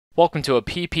Welcome to a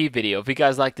PP video. If you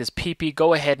guys like this PP,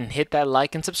 go ahead and hit that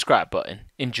like and subscribe button.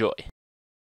 Enjoy.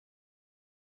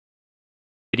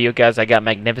 Video guys, I got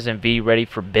Magnificent V ready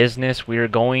for business. We are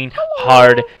going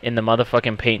hard in the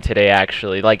motherfucking paint today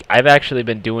actually. Like, I've actually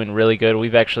been doing really good.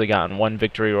 We've actually gotten one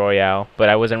victory royale, but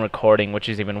I wasn't recording, which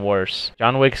is even worse.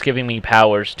 John Wick's giving me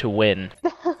powers to win.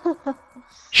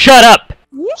 Shut up!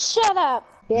 You shut up,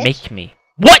 bitch. Make me.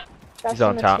 What? That's He's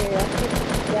on top.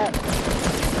 Yep.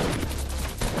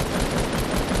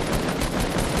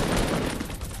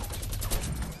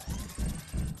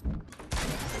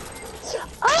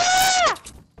 Ah!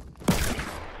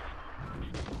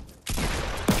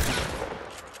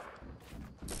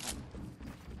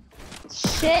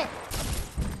 Shit.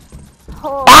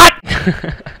 Oh. What?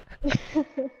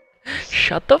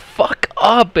 Shut the fuck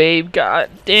up, babe. God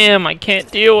damn, I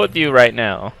can't deal with you right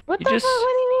now. What the fuck? What do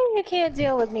you mean you can't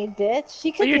deal with me, bitch?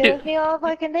 You can deal with me all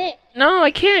fucking day. No,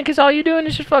 I can't, because all you're doing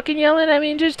is just fucking yelling at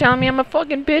me and just telling me I'm a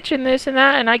fucking bitch and this and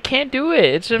that, and I can't do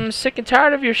it. I'm sick and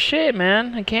tired of your shit,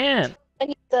 man. I can't. I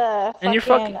need the And you're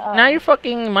fucking, now your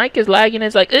fucking mic is lagging.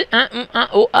 It's like,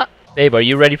 Babe, are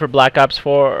you ready for Black Ops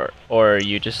 4, or are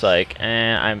you just like,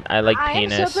 I like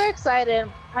penis? I'm super excited.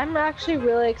 I'm actually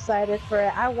really excited for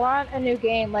it. I want a new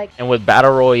game, like. And with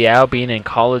Battle Royale being in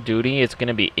Call of Duty, it's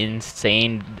gonna be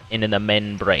insane into the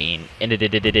membrane. Into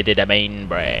the main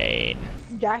brain.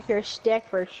 Jack your stick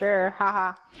for sure,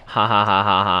 haha. Ha ha ha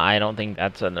ha ha. I don't think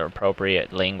that's an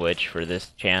appropriate language for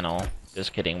this channel.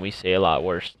 Just kidding, we say a lot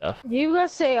worse stuff. You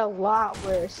guys say a lot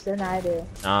worse than I do.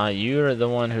 Nah, you're the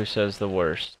one who says the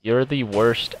worst. You're the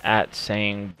worst at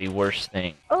saying the worst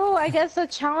thing. Oh, I guess the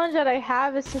challenge that I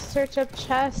have is to search up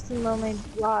chests in Lonely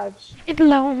Lodge. In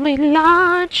Lonely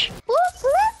Lodge! Ooh,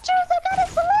 select juice! I got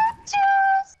a select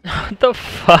juice! What the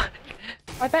fuck?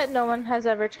 I bet no one has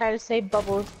ever tried to say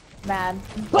bubbles mad.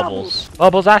 Bubbles.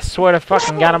 Bubbles, I swear to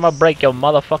fucking God, I'm gonna break your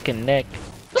motherfucking neck.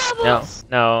 Bubbles.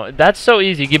 No, that's so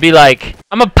easy. You'd be like,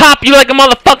 I'ma pop you like a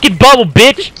motherfucking bubble,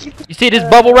 bitch! You see this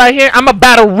bubble right here? I'm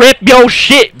about to rip your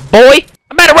shit, boy!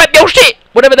 I'm about to rip your shit!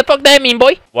 Whatever the fuck that mean,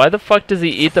 boy! Why the fuck does he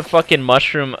eat the fucking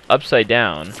mushroom upside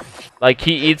down? Like,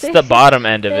 he eats the bottom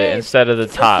end of it instead of the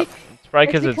top. It's probably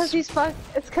because he's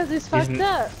fucked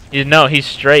up. No, he's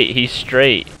straight. He's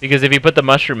straight. Because if he put the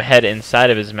mushroom head inside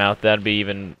of his mouth, that'd be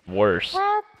even worse.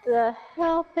 What the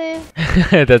hell, babe?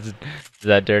 Is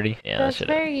that dirty? Yeah, that's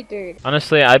very dirty.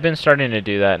 Honestly, I've been starting to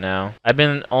do that now. I've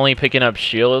been only picking up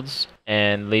shields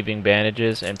and leaving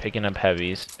bandages and picking up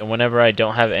heavies. And whenever I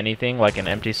don't have anything, like an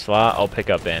empty slot, I'll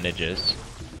pick up bandages.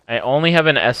 I only have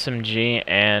an SMG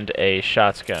and a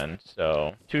shotgun,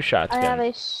 so 2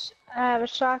 shotguns. I have a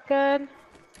shotgun.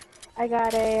 I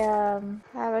got a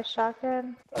I have a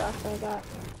shotgun. What else I got?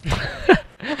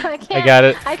 I got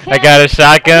a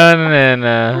shotgun and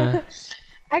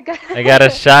I got a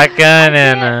shotgun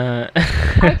and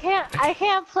I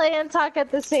can't play and talk at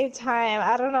the same time.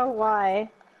 I don't know why.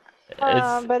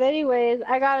 But anyways,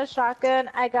 I got a shotgun,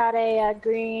 I got a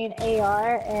green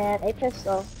AR, and a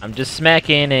pistol. I'm just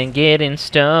smacking and getting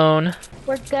stoned.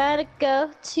 We're gonna go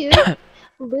to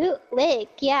Loot Lake,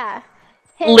 yeah.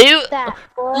 Loot, that,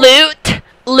 boy. Loot.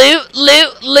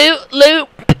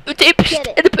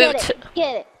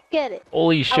 Get it.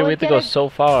 Holy shit, we have to go so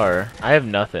far. I have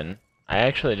nothing. I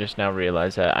actually just now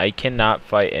realized that I cannot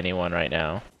fight anyone right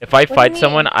now. If I fight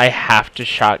someone, I have to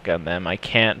shotgun them. I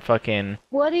can't fucking...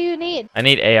 What do you need? I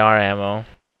need AR ammo.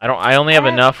 I only have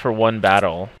enough for one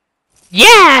battle.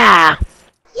 Yeah!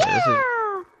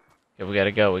 Yeah! Okay, we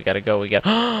gotta go.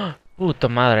 Puta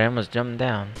madre, I almost jumped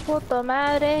down. Puta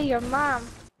madre, your mom.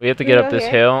 We have to get up this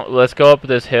hill. Let's go up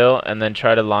this hill and then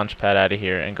try to launch pad out of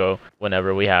here and go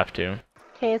whenever we have to.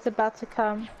 Okay, it's about to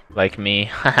come. Like me.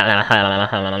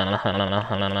 I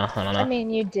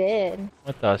mean, you did.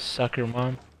 What the sucker,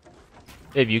 mom?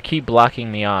 Babe, you keep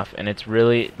blocking me off, and it's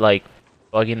really, like,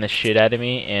 bugging the shit out of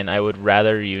me, and I would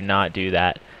rather you not do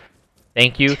that.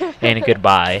 Thank you, and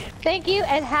goodbye. Thank you,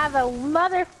 and have a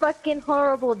motherfucking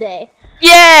horrible day.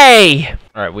 Yay!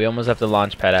 Alright, we almost have to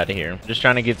launch pad out of here. I'm just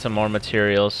trying to get some more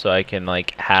materials so I can,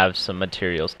 like, have some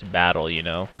materials to battle, you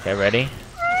know? Okay, ready?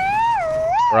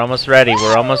 We're almost ready. Are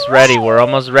you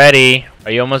almost ready?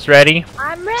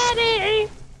 I'm ready.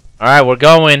 Alright, we're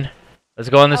going. Let's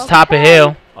go on this top of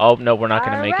hill. Oh, no, we're not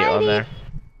going to make it on there.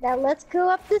 Now let's go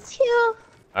up this hill.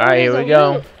 Alright, here we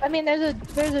go. I mean, there's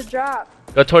a drop.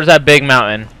 Go towards that big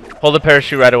mountain. Pull the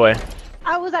parachute right away.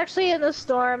 I was actually in the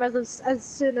storm as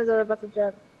soon as I was about to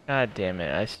jump. God damn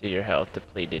it, I see your health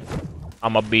depleted.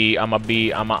 I'm a bee.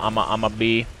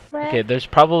 Okay, there's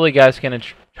probably guys gonna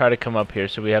try to come up here,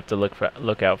 so we have to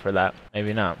look out for that.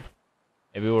 Maybe not.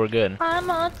 Maybe we're good.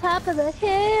 I'm on top of the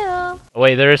hill. Oh,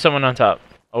 wait, there is someone on top.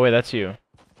 Oh wait, that's you.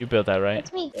 You built that, right?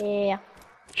 It's me. Yeah.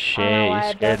 Shit,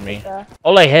 you scared me.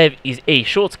 All I have is a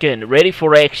shotgun ready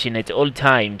for action at all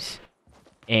times.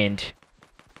 And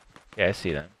yeah, I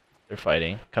see them. They're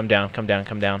fighting. Come down, come down,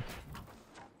 come down.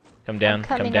 Come down,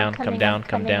 come down, come down,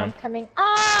 come down. I'm coming.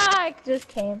 Ah, I just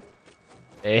came.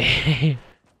 Hey.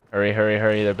 Hurry, hurry,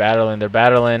 hurry. They're battling, they're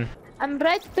battling. I'm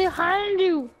right behind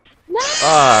you. No!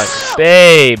 Fuck,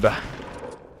 babe.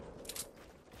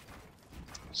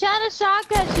 Shot a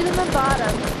shotgun, shoot him in the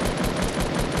bottom.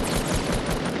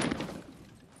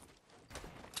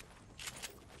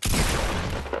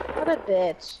 What a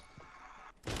bitch.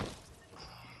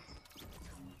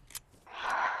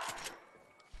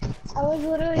 I was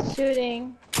literally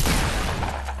shooting.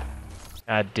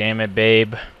 God damn it,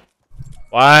 babe.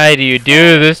 Why do you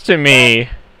do this to me?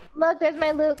 Look, there's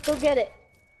my loot. Go get it.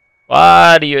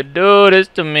 Why do you do this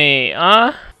to me,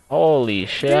 huh? Holy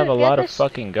shit, Dude, I have a lot of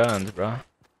fucking guns, bro.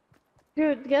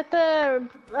 Dude, get the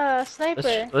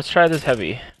sniper. Let's try this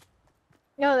heavy.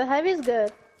 No, the heavy's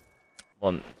good.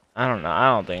 Well, I don't know. I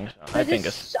don't think so. I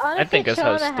think it's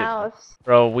how stupid. House.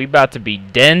 Bro, we about to be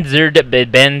denzered,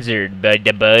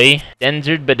 brother boy.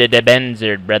 Denzered,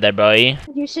 brother boy.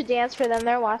 You should dance for them.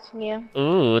 They're watching you.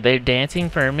 Ooh, they're dancing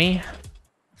for me.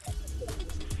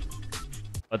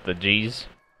 What the G's?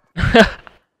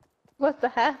 What the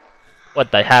heck?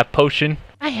 What the half potion?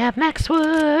 I have max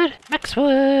wood, max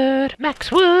wood, max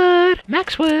wood,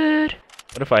 max wood.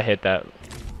 What if I hit that?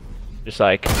 Just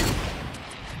like,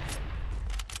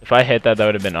 if I hit that, that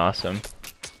would have been awesome.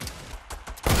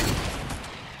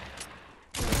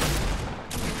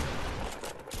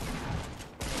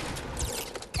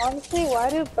 Honestly, why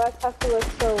do butts have to look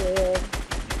so weird?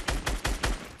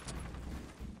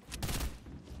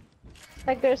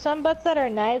 Like, there's some butts that are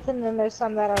nice, and then there's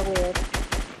some that are weird.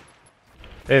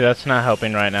 Hey, that's not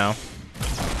helping right now.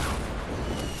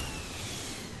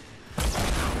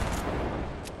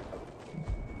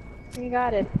 You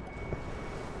got it.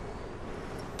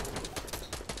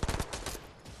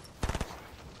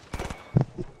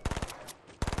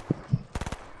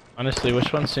 Honestly,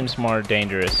 which one seems more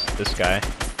dangerous? This guy.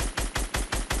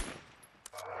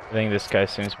 I think this guy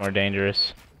seems more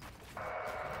dangerous.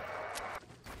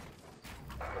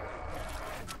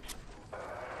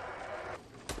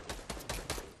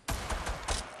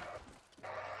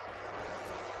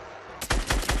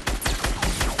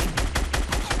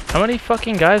 How many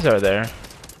fucking guys are there?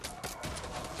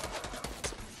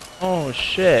 Oh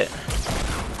shit.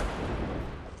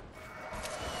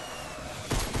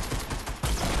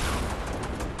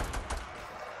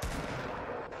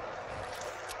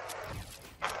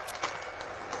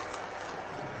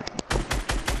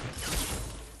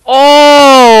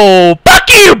 Oh, fuck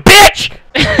you, bitch!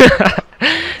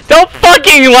 Don't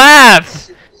fucking laugh!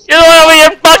 You're the one over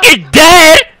here fucking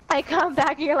dead! I come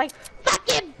back and you're like,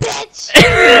 fucking bitch!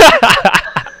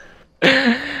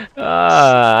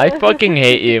 I fucking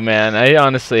hate you, man. I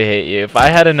honestly hate you. If I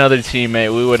had another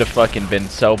teammate, we would have fucking been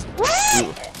so...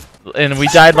 And we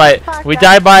died by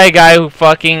a guy who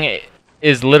fucking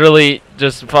is literally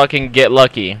just fucking get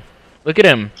lucky. Look at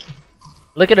him.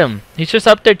 Look at him. He's just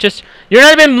up there just... You're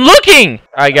not even looking!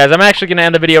 Alright guys, I'm actually gonna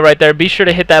end the video right there. Be sure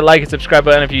to hit that like and subscribe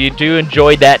button if you do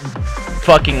enjoy that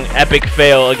fucking epic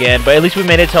fail again. But at least we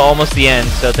made it to almost the end.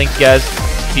 So thanks guys.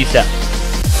 Peace out.